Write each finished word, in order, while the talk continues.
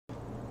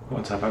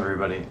What's up,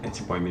 everybody? It's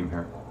your boy Meme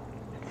here.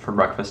 For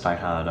breakfast I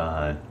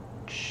had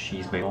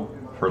cheese bagel.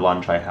 For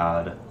lunch I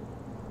had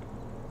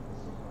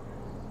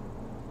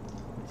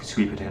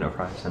sweet potato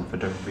fries, and for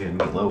dinner we had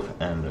meatloaf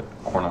and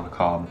corn on the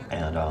cob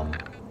and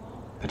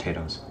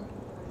potatoes.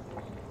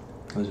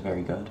 It was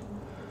very good.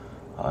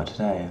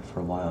 Today,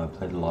 for a while, I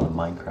played a lot of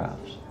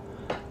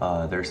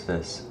Minecraft. There's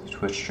this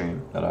Twitch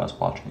stream that I was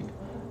watching,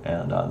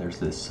 and there's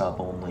this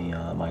sub-only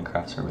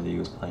Minecraft server that he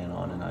was playing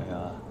on, and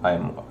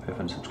I've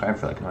been subscribed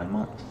for like 9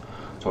 months.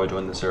 So I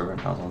joined the server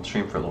and I was on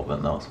stream for a little bit,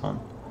 and that was fun.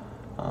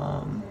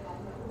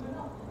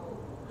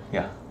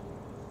 Yeah.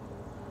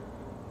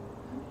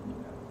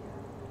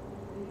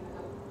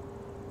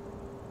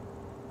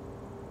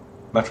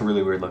 That's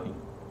really weird looking.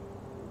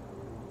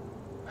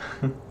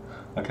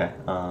 Okay,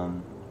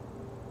 I'm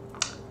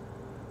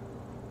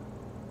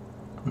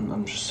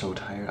just so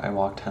tired. I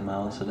walk 10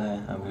 miles a day.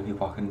 I'm gonna be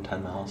walking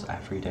 10 miles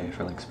every day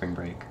for like spring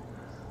break.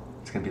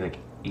 It's gonna be like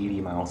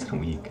 80 miles in a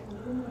week,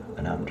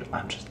 and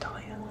I'm just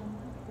dying.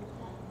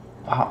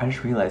 Wow, I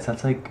just realized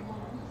that's like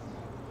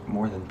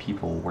more than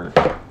people work.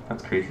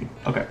 That's crazy.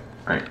 Okay,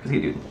 alright, see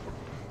you, dude.